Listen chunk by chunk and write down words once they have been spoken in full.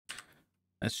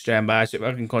Let's stand by. See if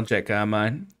I can contact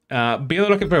Carmine. Be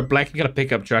looking for a black and got a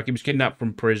pickup truck. He was kidnapped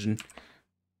from prison.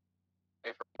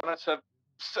 Okay,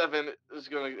 197 is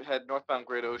going to head northbound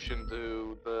Great Ocean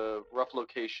to the rough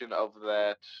location of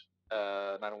that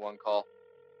 911 call.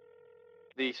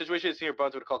 The situation is near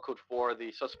Brunswick, call code 4.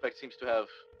 The suspect seems to have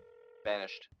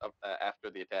vanished after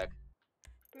the attack.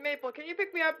 Maple, can you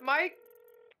pick me up? My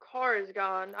car is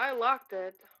gone. I locked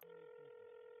it.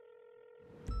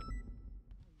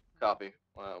 Copy.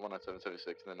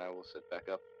 19776, and then I will sit back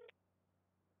up.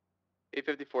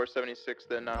 85476,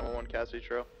 the 911 Cassie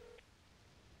Trail.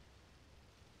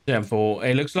 10-4.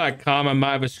 It looks like Carmine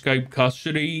might have escaped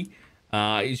custody.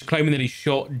 He's claiming that he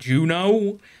shot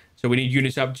Juno. So we need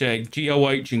units up to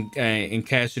GOH in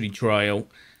Cassidy Trail.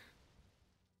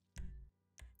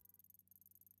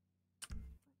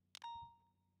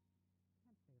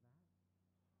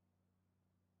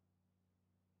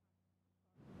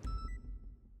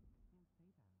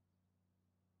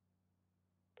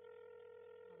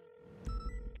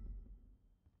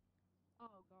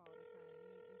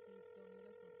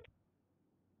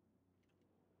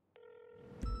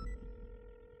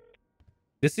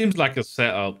 This seems like a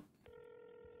setup.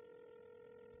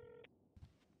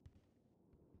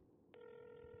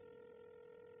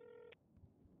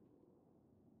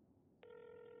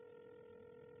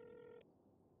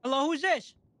 Hello, who's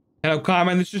this? Hello,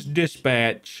 Carmine. This is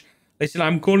dispatch. Listen,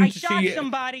 I'm calling to see you.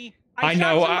 Somebody. I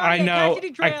know.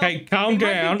 Okay, calm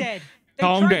down.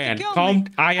 Calm down.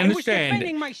 I understand.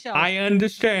 I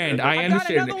understand. I got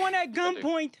another one at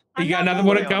gunpoint. You got another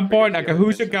one at gunpoint? Okay,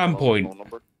 who's at gunpoint?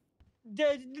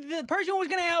 The person who was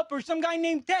gonna help her, some guy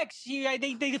named Tex.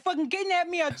 They fucking kidnapped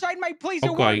me outside my place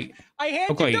of work. I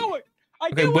had to do it.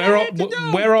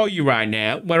 Where are you right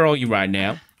now? Where are you right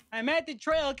now? I'm at the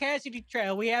trail, Cassidy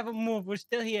Trail. We haven't moved. We're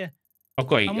still here.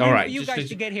 Okay, I'm all right. For you guys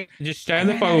to get here. Just stay on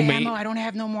the phone with me. I don't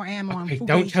have no more ammo. Okay,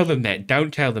 don't tell them that.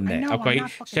 Don't tell them that. Okay,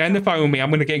 stay on the phone with me.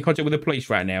 I'm gonna get in contact with the police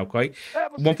right now. Okay,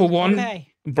 141. Okay.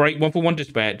 Break 141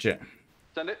 dispatcher.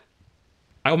 Send it.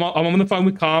 I'm on the phone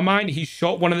with Carmine. He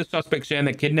shot one of the suspects there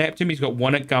that kidnapped him. He's got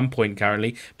one at gunpoint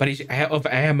currently, but he's out of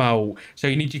ammo. So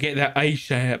you need to get that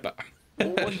ASAP.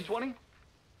 120?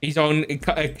 He's on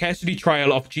Cassidy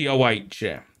Trail off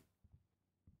GOH.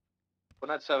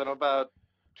 197, about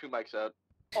 2 mics out.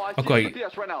 Oh, I see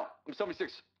GPS right now. I'm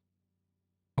 76.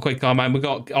 Okay, Carmine, we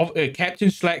got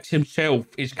Captain Slacks himself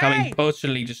is coming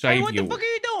personally to save what you. What the fuck are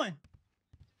you doing?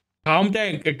 Calm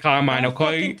down, Carmine, Don't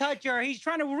okay? fucking touch her. He's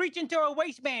trying to reach into her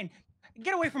waistband.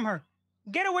 Get away from her.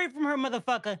 Get away from her,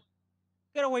 motherfucker.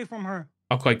 Get away from her.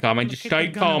 Okay, Carmine, just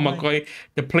stay calm, okay?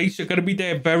 The police are going to be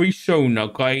there very soon,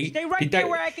 okay? Stay right there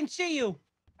where I can see you.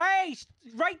 Hey,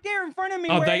 right there in front of me.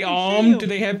 Are they armed? Do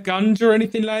they have guns or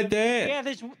anything like that? Yeah,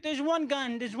 there's one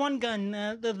gun. There's one gun.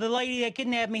 The lady that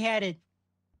kidnapped me had it.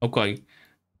 Okay.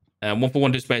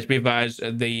 141 dispatch, be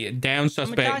advised, the down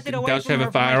suspect does have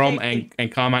a firearm,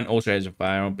 and Carmine also has a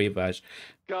firearm, be advised.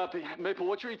 Copy. Maple,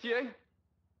 what's your ETA?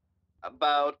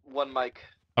 About 1 mic.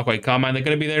 Okay, Carmine, they're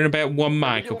going to be there in about 1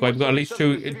 mic, okay? We've got at least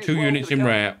two units in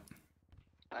route.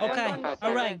 Okay,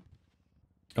 all right.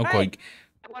 Okay.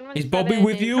 Is Bobby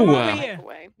with you?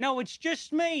 No, it's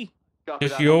just me.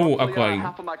 Just you? Okay.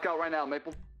 Half a mic out right now,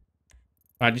 Maple.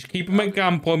 Right, just keep them at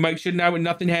gunpoint. Make sure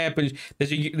nothing happens. There's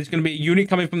going to be a unit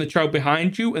coming from the trail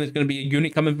behind you, and there's going to be a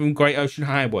unit coming from Great Ocean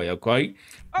Highway. Okay.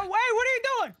 Oh wait, what are you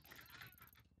doing?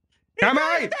 Come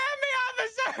on! Stab me,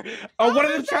 officer! Oh, one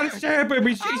of them trying to stab him.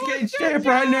 He's getting stabbed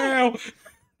right now.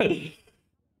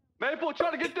 Maple,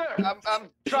 trying to get there. I'm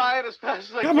trying as fast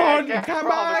as I can.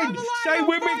 Come on! Stay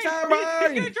with me, He's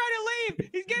gonna try to leave.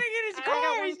 He's getting in his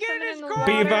car. He's getting in his car.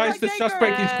 Be advised, the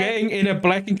suspect is getting in a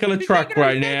black and color truck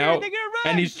right now,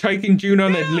 and he's taking Juno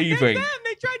and they're leaving.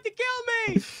 They tried to kill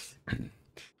me.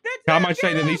 Carmine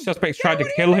saying that these suspects tried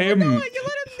to kill him. You let him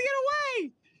get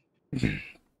away.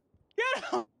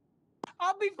 Get him.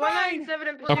 I'll be fine.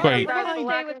 Okay.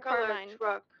 Black and color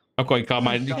truck. Okay,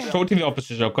 Carmine, talk to the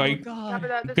officers, okay? Oh,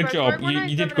 good job.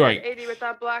 You did great. 80 with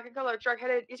that black and color truck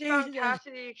headed eastbound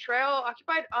Cassidy Trail,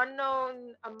 occupied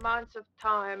unknown amounts of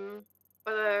time,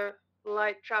 but the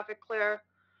light traffic clear.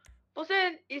 We'll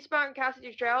send eastbound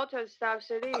Cassidy Trail to South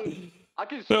City. I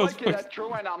can spike it at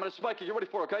trail right now. I'm gonna spike it. Get ready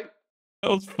for it, okay?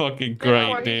 That was fucking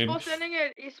great, dude. We're sending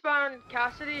it eastbound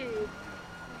Cassidy.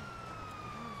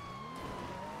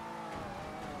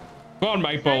 Go on,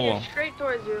 Maple. Straight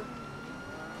towards you.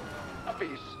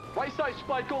 Copies. Right side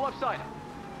spike, go left side.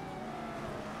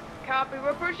 Copy.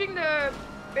 We're approaching the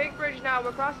big bridge now.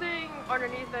 We're crossing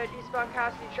underneath the eastbound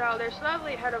Cassidy Trail. They're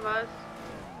slightly ahead of us.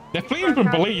 They're fleeing from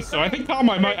police, so I think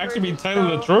Carmine might actually be telling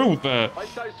the truth. Right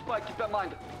side spike, keep that in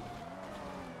mind.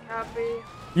 Copy.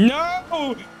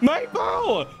 No!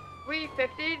 Maple! We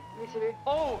 50.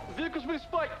 Oh, vehicle's been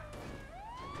spiked.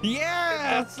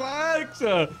 Yeah! Slugs!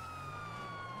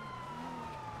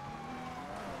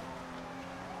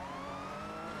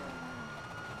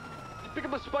 Pick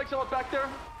up the spikes out back there.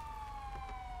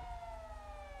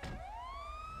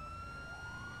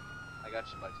 I got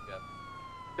you, Mike. Yeah.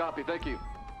 Copy, thank you.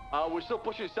 We're still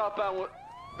pushing southbound with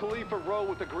Khalifa Road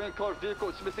with the green colored vehicle.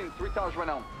 It's missing 3 tires right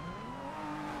now.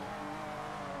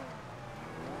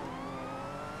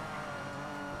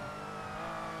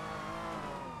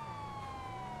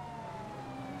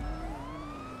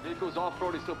 Vehicle's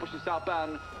off-road, he's still pushing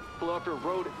southbound. Philadelphia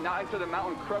Road, now into the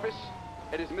mountain crevice.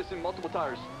 It is missing multiple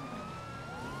tires.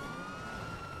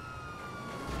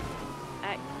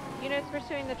 Units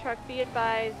pursuing the truck, be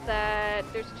advised that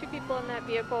there's 2 people in that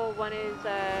vehicle. One is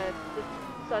the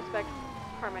suspect,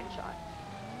 Carmine shot.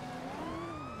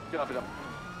 Copy them.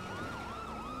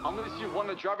 I'm gonna see one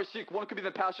in the driver's seat, one could be in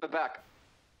the passenger back.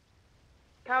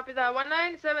 Copy that.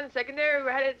 197 secondary.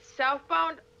 We're headed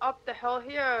southbound up the hill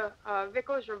here.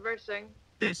 Vehicle is reversing.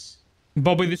 This.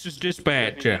 Bobby, this is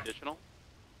dispatch. Additional.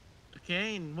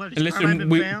 Okay, and what is Listen, Carmine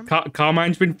been found?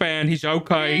 Carmine's been found. He's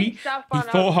okay. He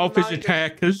fought off his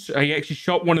attackers. He actually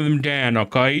shot one of them down,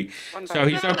 okay? So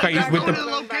he's okay. He's with Go to the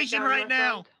the... location right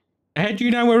now. How do you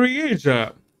know where he is?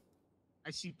 I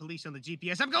see police on the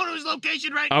GPS. I'm going to his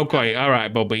location right now. Okay, all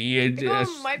right, Bobby.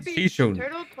 Might See be you soon.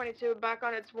 Turtle 22 back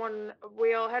on its one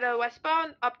wheel. Head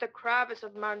westbound up the crevice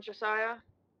of Mount Josiah.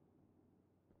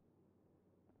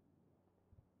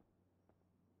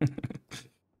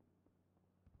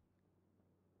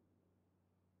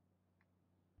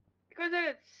 Because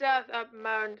it's south up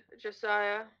Mount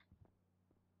Josiah.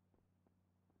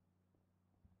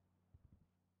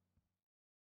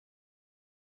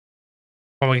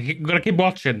 Oh, we gotta keep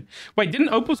watching. Wait, didn't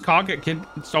Opal's car get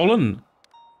stolen?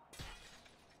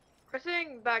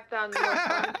 Crossing back down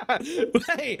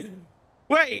the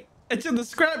wait, it's in the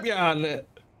scrapyard.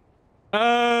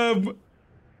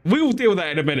 We will deal with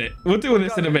that in a minute. We'll deal with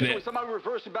this in a minute. Somehow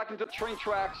reversing back into the train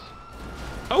tracks.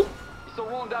 Oh. He's still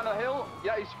rolling down the hill.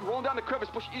 Yeah, he's rolling down the crevice,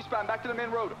 push eastbound back to the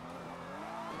main road.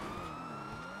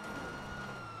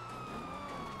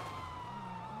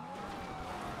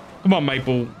 Come on,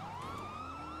 Maple.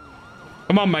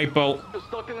 Come on, Maple. He's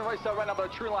stuck in the right side right now by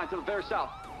the tree line to the very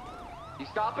south. He's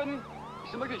stopping.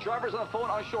 He's looking at the drivers on the phone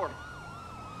on shore.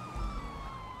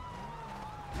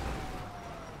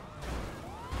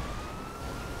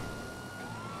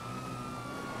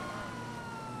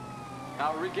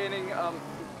 Now regaining,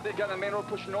 they got the main road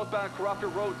pushing northbound,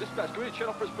 Carafia Road. Dispatch, go to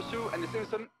channel first pursuit and this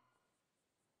incident.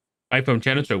 iPhone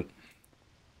channel 2.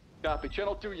 Copy,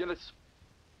 channel 2 units.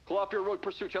 Carafia Road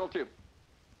pursuit, channel 2.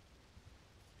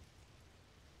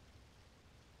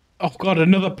 Oh god,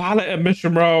 another pallet at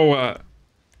Mission Row.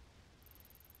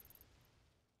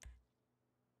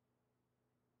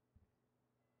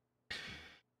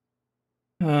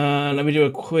 Let me do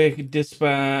a quick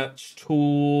dispatch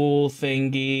tool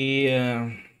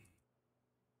thingy.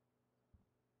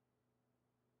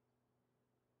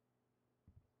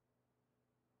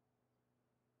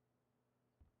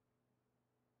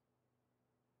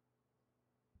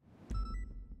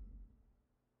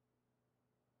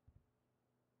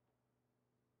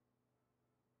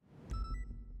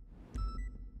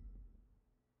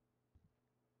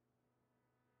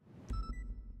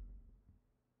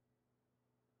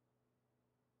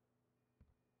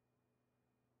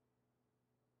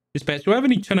 Dispatch, do I have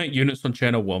any 10-8 units on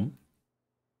channel 1?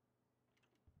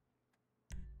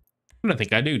 I don't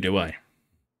think I do I?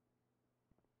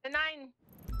 The 9.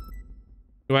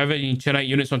 Do I have any 10-8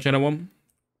 units on channel 1?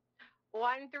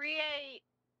 138.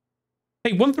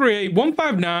 Hey, 138,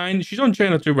 159, she's on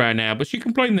channel 2 right now, but she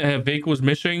complained that her vehicle was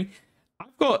missing.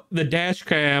 I've got the dash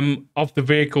cam of the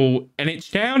vehicle, and it's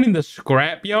down in the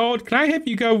scrapyard. Can I have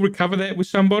you go recover that with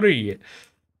somebody?